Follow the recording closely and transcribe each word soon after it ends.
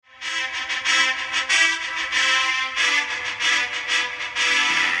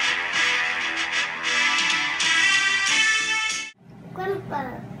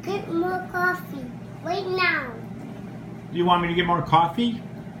You want me to get more coffee?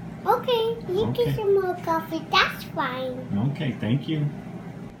 Okay, you Okay. get some more coffee. That's fine. Okay, thank you.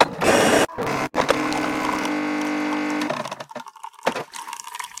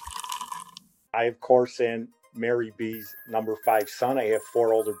 I, of course, am Mary B's number 5 son. I have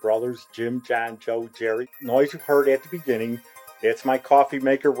 4 older brothers, Jim, John, Joe, Jerry. Noise you heard at the beginning, that's my coffee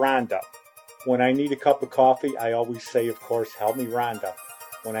maker, Rhonda. When I need a cup of coffee, I always say, of course, help me, Rhonda.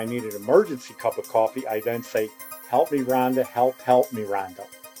 When I need an emergency cup of coffee, I then say, help me, Rhonda, help me, Rhonda.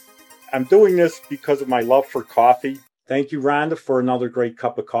 I'm doing this because of my love for coffee. Thank you, Rhonda, for another great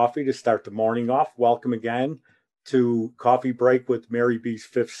cup of coffee to start the morning off. Welcome again to Coffee Break with Mary B's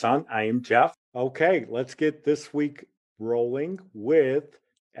 5th son. I am Jeff. Okay, let's get this week rolling with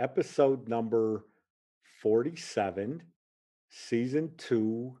episode number 47, season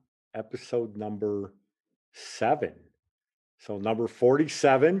 2, episode number 7. So number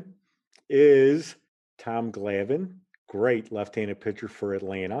 47 is Tom Glavine, great left-handed pitcher for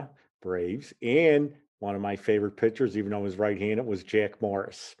Atlanta Braves, and one of my favorite pitchers, even though he was right-handed, was Jack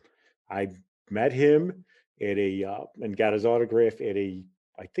Morris. I met him at and got his autograph I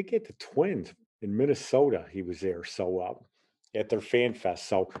think at the Twins in Minnesota. He was there, so at their fan fest.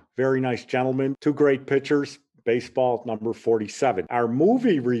 So very nice gentleman. 2 great pitchers. Baseball number 47. Our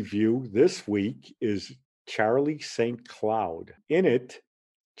movie review this week is Charlie St. Cloud. In it,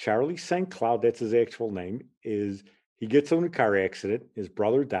 Charlie St. Cloud, that's his actual name, he gets in a car accident. His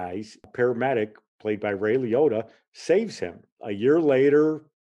brother dies. A paramedic, played by Ray Liotta, saves him. A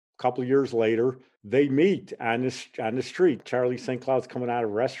couple years later, they meet on the street. Charlie St. Cloud's coming out of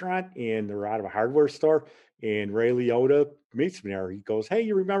a restaurant, and they're out of a hardware store, and Ray Liotta meets me there. He goes, hey,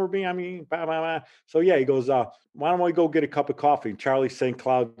 you remember me? I mean, blah, blah, blah. So yeah, he goes, why don't we go get a cup of coffee? And Charlie St.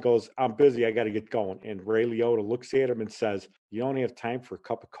 Cloud goes, I'm busy. I got to get going. And Ray Liotta looks at him and says, you only have time for a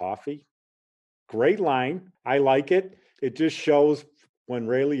cup of coffee? Great line. I like it. It just shows when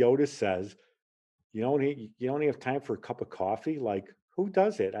Ray Liotta says, you only have time for a cup of coffee. Like, who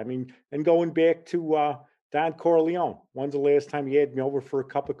does it? I mean, and going back to Don Corleone, when's the last time he had me over for a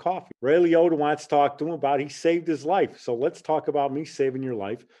cup of coffee? Ray Liotta wants to talk to him about he saved his life. So let's talk about me saving your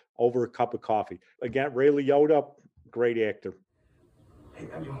life over a cup of coffee. Again, Ray Liotta, great actor. Hey,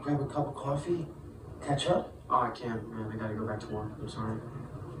 you want to grab a cup of coffee? Catch up? Oh, I can't, man. I gotta go back to work. I'm sorry.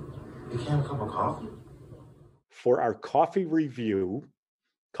 You can't have a cup of coffee? For our coffee review,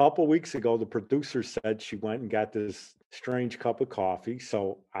 a couple weeks ago, the producer said she went and got this strange cup of coffee.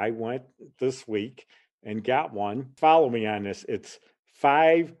 So I went this week and got one. Follow me on this. It's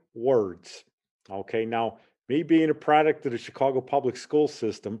 5 words. Okay. Now, me being a product of the Chicago public school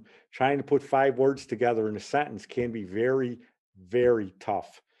system, trying to put 5 words together in a sentence can be very, very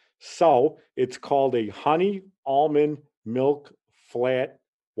tough. So it's called a honey almond milk flat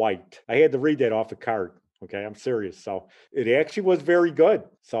white. I had to read that off the card. Okay, I'm serious. So it actually was very good.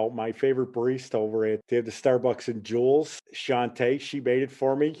 So my favorite barista over at the Starbucks in Jules, Shantae, she made it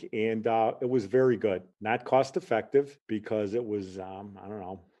for me, and it was very good. Not cost effective because it was I don't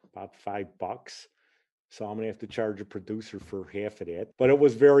know, about $5. So I'm gonna have to charge a producer for half of that. But it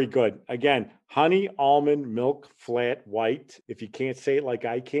was very good. Again, honey almond milk flat white. If you can't say it like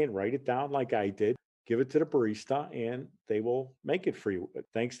I can, write it down like I did. Give it to the barista and they will make it for you.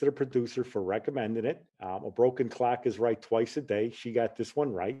 Thanks to the producer for recommending it. A broken clock is right twice a day. She got this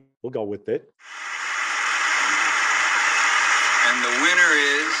one right. We'll go with it. And the winner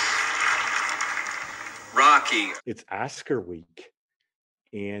is Rocky. It's Oscar week.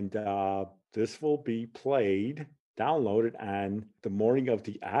 And this will be downloaded on the morning of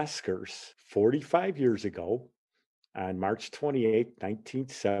the Oscars 45 years ago on March 28,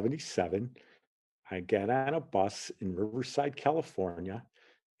 1977. I got on a bus in Riverside, California,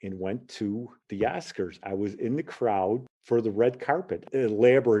 and went to the Oscars. I was in the crowd for the red carpet,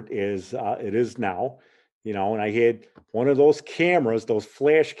 elaborate as it is now, and I had one of those cameras, those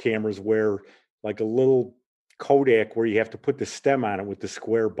flash cameras where like a little Kodak where you have to put the stem on it with the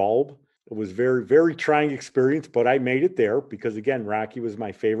square bulb. It was very, very trying experience, but I made it there because, again, Rocky was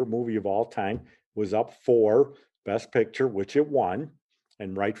my favorite movie of all time. It was up for Best Picture, which it won,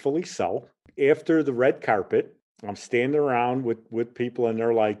 and rightfully so. After the red carpet, I'm standing around with people, and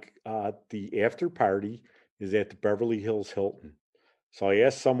they're like, the after party is at the Beverly Hills Hilton. So I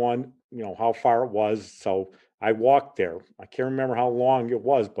asked someone, how far it was. So I walked there. I can't remember how long it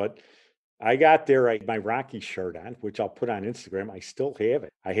was, but I got there. I had my Rocky shirt on, which I'll put on Instagram. I still have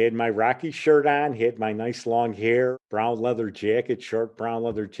it. I had my Rocky shirt on, had my nice long hair, brown leather jacket, short brown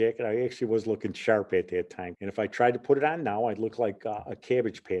leather jacket. I actually was looking sharp at that time. And if I tried to put it on now, I'd look like a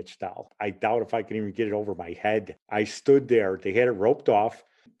Cabbage Patch doll. I doubt if I can even get it over my head. I stood there. They had it roped off.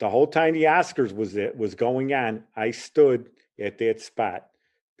 The whole time the Oscars was going on, I stood at that spot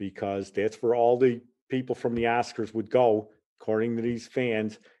because that's where all the people from the Oscars would go, according to these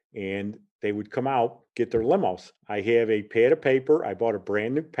fans, and they would come out, get their limos. I have a pad of paper. I bought a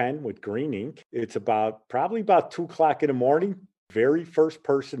brand new pen with green ink. It's probably about 2 o'clock in the morning. Very first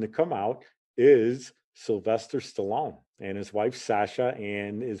person to come out is Sylvester Stallone and his wife Sasha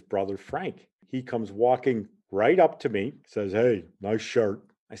and his brother Frank. He comes walking right up to me, says, "Hey, nice shirt."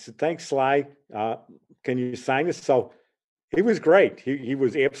 I said, "Thanks, Sly. Can you sign this?" So he was great. He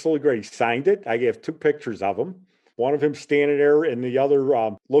was absolutely great. He signed it. I have 2 pictures of him. One of him standing there and the other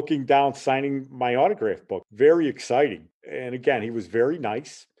looking down, signing my autograph book. Very exciting. And again, he was very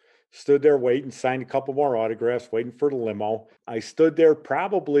nice. Stood there waiting, signed a couple more autographs, waiting for the limo. I stood there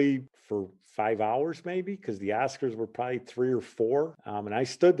probably for 5 hours maybe, because the Oscars were probably 3 or 4. And I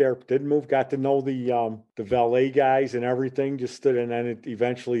stood there, didn't move, got to know the valet guys and everything, just stood, and then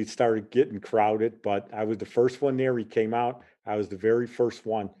it started getting crowded, but I was the first one there. He came out. I was the very first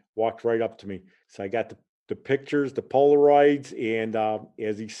one, walked right up to me. So I got the pictures, the Polaroids, and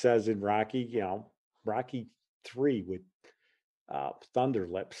as he says in Rocky, Rocky 3 with Thunder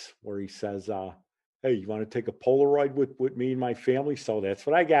Lips, where he says, "Hey, you want to take a Polaroid with me and my family?" So that's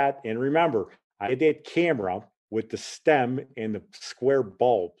what I got. And remember, I had that camera with the stem and the square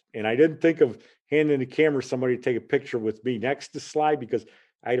bulb. And I didn't think of handing the camera to somebody to take a picture with me next to Sly, because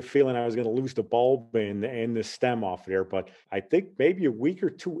I had a feeling I was going to lose the bulb and the stem off there. But I think maybe a week or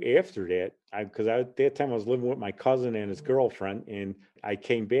 2 after that, because at that time I was living with my cousin and his girlfriend, and I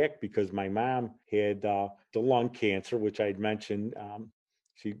came back because my mom had the lung cancer, which I had mentioned.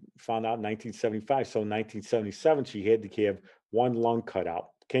 She found out in 1975. So in 1977, she had to have one lung cut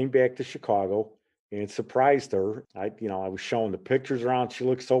out. Came back to Chicago, and it surprised her. I was showing the pictures around. She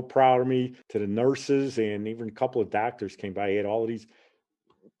looked so proud of me, to the nurses, and even a couple of doctors came by. I had all of these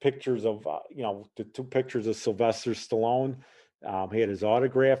pictures of, the 2 pictures of Sylvester Stallone. He had his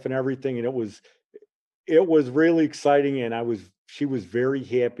autograph and everything, and it was really exciting. And she was very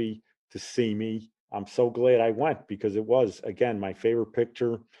happy to see me. I'm so glad I went, because it was, again, my favorite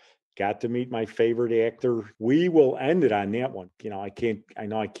picture. Got to meet my favorite actor. We will end it on that one. I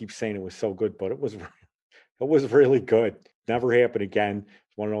know I keep saying it was so good, but it was really good. Never happened again.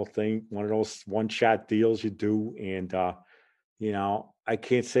 One of those one-shot deals you do. And, I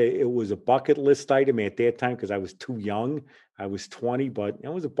can't say it was a bucket list item at that time, because I was too young. I was 20, but it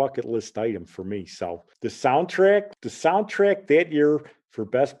was a bucket list item for me. So the soundtrack that year for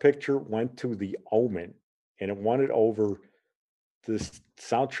Best Picture went to The Omen, and it won it over the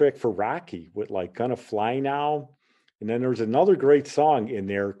soundtrack for Rocky with like Gonna Fly Now. And then there's another great song in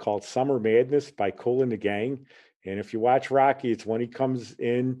there called Summer Madness by Kool and the Gang. And if you watch Rocky, it's when he comes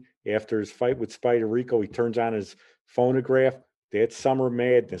in after his fight with Spider Rico, he turns on his phonograph. That's Summer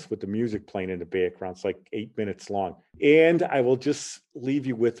Madness with the music playing in the background. It's like 8 minutes long. And I will just leave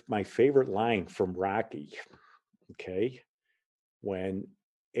you with my favorite line from Rocky. Okay. When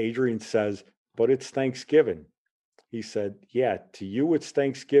Adrian says, "But it's Thanksgiving." He said, "Yeah, to you it's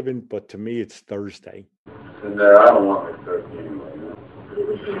Thanksgiving, but to me it's Thursday." And I don't want my turkey anyway. It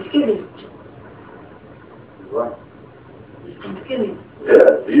was Thanksgiving. What? It was Thanksgiving.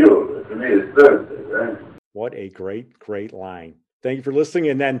 Yeah, to you. To me it's Thursday, right? What a great, great line. Thank you for listening.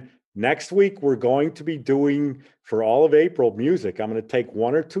 And then next week, we're going to be doing, for all of April, music. I'm going to take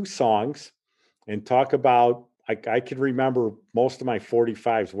 1 or 2 songs and talk about, I can remember most of my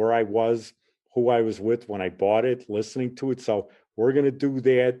 45s, where I was, who I was with when I bought it, listening to it. So we're going to do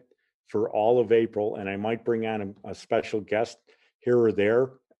that for all of April. And I might bring on a special guest here or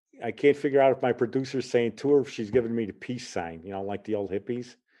there. I can't figure out if my producer's saying to her, if she's giving me the peace sign, like the old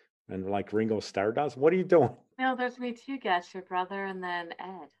hippies. And like Ringo Starr does. What are you doing? No, there's me 2 guests, your brother and then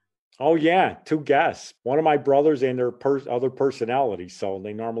Ed. Oh, yeah, 2 guests. One of my brothers and their other personalities. So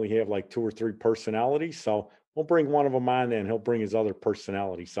they normally have like 2 or 3 personalities. So we'll bring one of them on and he'll bring his other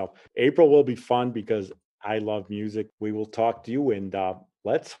personality. So April will be fun because I love music. We will talk to you, and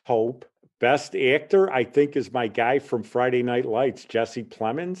let's hope. Best actor, I think, is my guy from Friday Night Lights, Jesse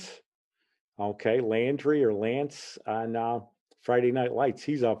Plemons. Okay, Landry or Lance on Friday Night Lights.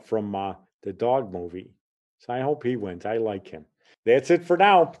 He's up from the dog movie. So I hope he wins. I like him. That's it for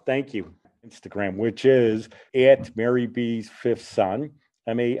now. Thank you. Instagram, which is at Mary B's Fifth Son,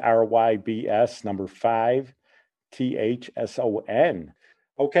 MARYBS 5 THSON.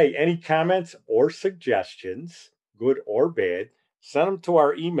 Okay, any comments or suggestions, good or bad, send them to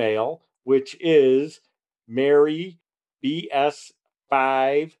our email, which is marybs5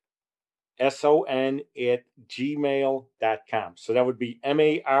 son@gmail.com. So that would be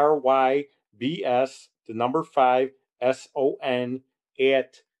MARYBS 5 SON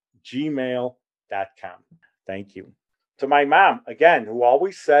gmail.com. Thank you. To my mom, again, who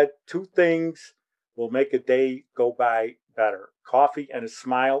always said 2 things will make a day go by better: coffee and a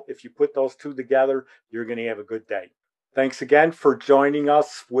smile. If you put those 2 together, you're going to have a good day. Thanks again for joining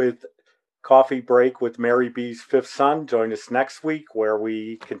us with Coffee Break with Mary B's Fifth Son. Join us next week where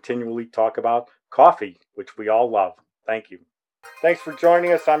we continually talk about coffee, which we all love. Thank you. Thanks for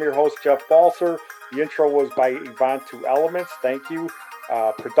joining us. I'm your host, Jeff Balser. The intro was by Yvonne Two Elements. Thank you.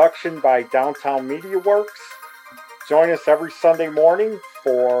 Production by Downtown Media Works. Join us every Sunday morning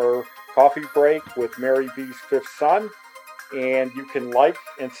for Coffee Break with Mary B's Fifth Son. And you can like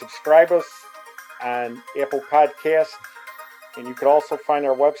and subscribe us on Apple Podcasts. And you can also find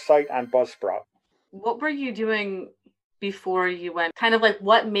our website on Buzzsprout. What were you doing before you went? Kind of like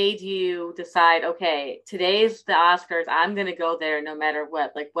what made you decide, okay, today's the Oscars, I'm going to go there no matter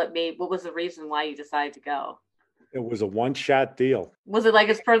what? Like what was the reason why you decided to go? It was a one-shot deal. Was it like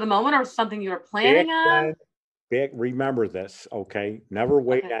it's for the moment or something you were planning on? Remember this, okay? Never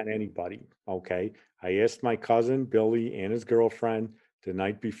wait on anybody, okay? I asked my cousin Billy and his girlfriend the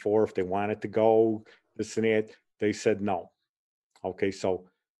night before if they wanted to go, this and that. They said no. Okay, so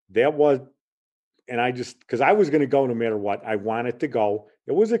that was, and I just, because I was going to go no matter what. I wanted to go.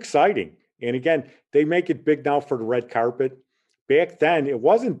 It was exciting. And again, they make it big now for the red carpet. Back then, it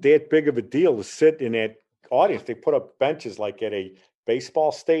wasn't that big of a deal to sit in that audience. They put up benches like at a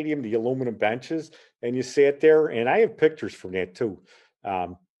baseball stadium, the aluminum benches, and you sat there. And I have pictures from that too,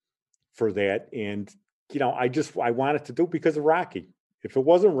 for that. And, you know, I wanted to do it because of Rocky. If it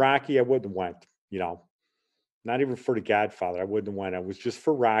wasn't Rocky, I wouldn't have went, you know. Not even for The Godfather. I wouldn't have went. I was just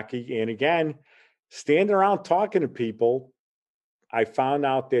for Rocky. And again, standing around talking to people, I found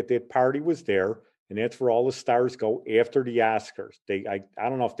out that that party was there, and that's where all the stars go after the Oscars. I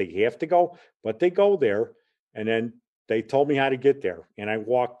don't know if they have to go, but they go there. And then they told me how to get there, and I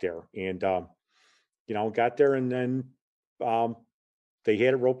walked there, and you know, got there, and then they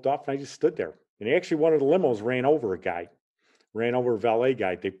had it roped off, and I just stood there. And actually, one of the limos ran over a valet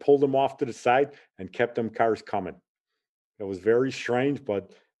guy. They pulled him off to the side and kept them cars coming. It was very strange,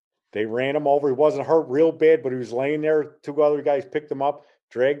 but they ran him over. He wasn't hurt real bad, but he was laying there. 2 other guys picked him up,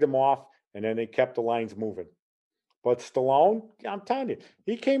 dragged him off, and then they kept the lines moving. But Stallone, I'm telling you,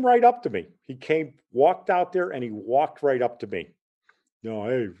 he came right up to me. Walked out there, and he walked right up to me. You know,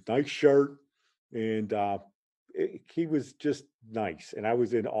 hey, nice shirt. And he was just nice. And I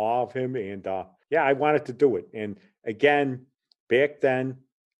was in awe of him. And yeah, I wanted to do it. And again, back then,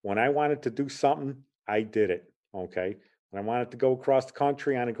 when I wanted to do something, I did it, okay? When I wanted to go across the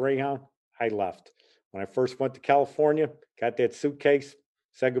country on a Greyhound, I left. When I first went to California, got that suitcase,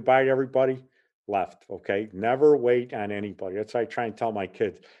 said goodbye to everybody, left, okay? Never wait on anybody. That's what I try and tell my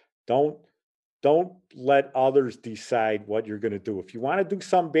kids. Don't let others decide what you're going to do. If you want to do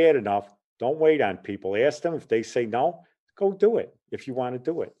something bad enough, don't wait on people. Ask them. If they say no, go do it if you want to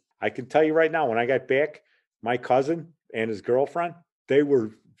do it. I can tell you right now, when I got back, my cousin and his girlfriend, they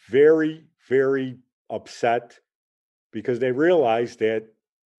were very, very upset because they realized that,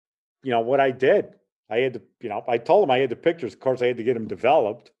 you know, what I did. I had to, you know, I told them I had the pictures. Of course, I had to get them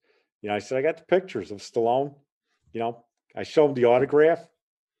developed. You know, I said, I got the pictures of Stallone. You know, I showed them the autograph,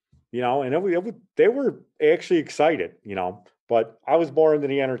 you know, and they were actually excited, you know, but I was more into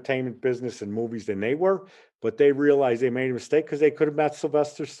the entertainment business and movies than they were, but they realized they made a mistake because they could have met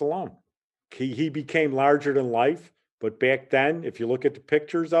Sylvester Stallone. He became larger than life, but back then, if you look at the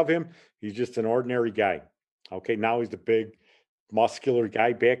pictures of him, he's just an ordinary guy. Okay, now he's the big, muscular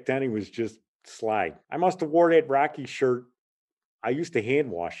guy. Back then, he was just sly. I must have wore that Rocky shirt. I used to hand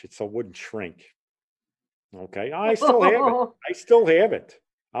wash it so it wouldn't shrink. Okay, I still have it. I still have it.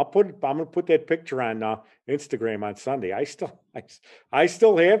 I'm gonna put that picture on Instagram on Sunday. I still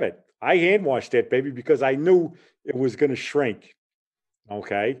have it. I hand washed that baby because I knew it was going to shrink.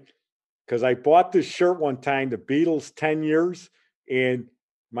 Okay, because I bought this shirt one time, the Beatles 10 years, and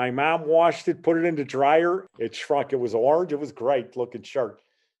my mom washed it, put it in the dryer. It shrunk. It was orange. It was great looking shirt,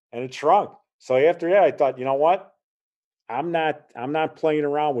 and it shrunk. So after that, I thought, you know what? I'm not playing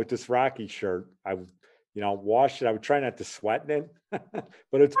around with this Rocky shirt. I would, you know, wash it. I would try not to sweat in it,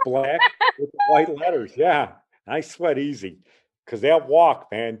 but it's black with white letters. Yeah, I sweat easy because that walk,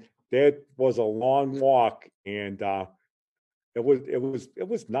 man, that was a long walk, and it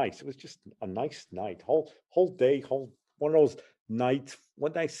was nice. It was just a nice night. Whole day, one of those nights.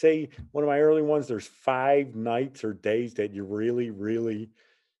 What did I say? One of my early ones. There's 5 nights or days that you really, really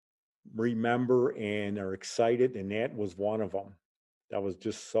remember and are excited, and that was one of them. That was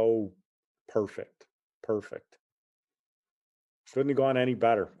just so perfect. Couldn't have gone any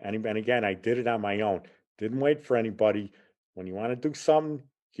better. And again, I did it on my own. Didn't wait for anybody. When you want to do something,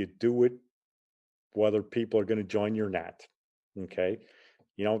 You do it whether people are going to join you or not. Okay.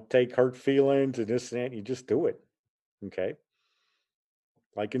 You don't take hurt feelings and this and that. You just do it. Okay.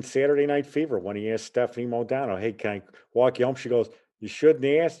 Like in Saturday Night Fever, when he asked Stephanie Modano, hey, can I walk you home? She goes, you shouldn't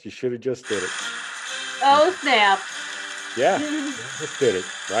ask. You should have just did it. Oh, snap. Yeah. Just did it.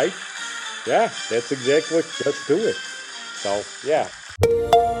 Right? Yeah. That's exactly what, just do it. So, yeah.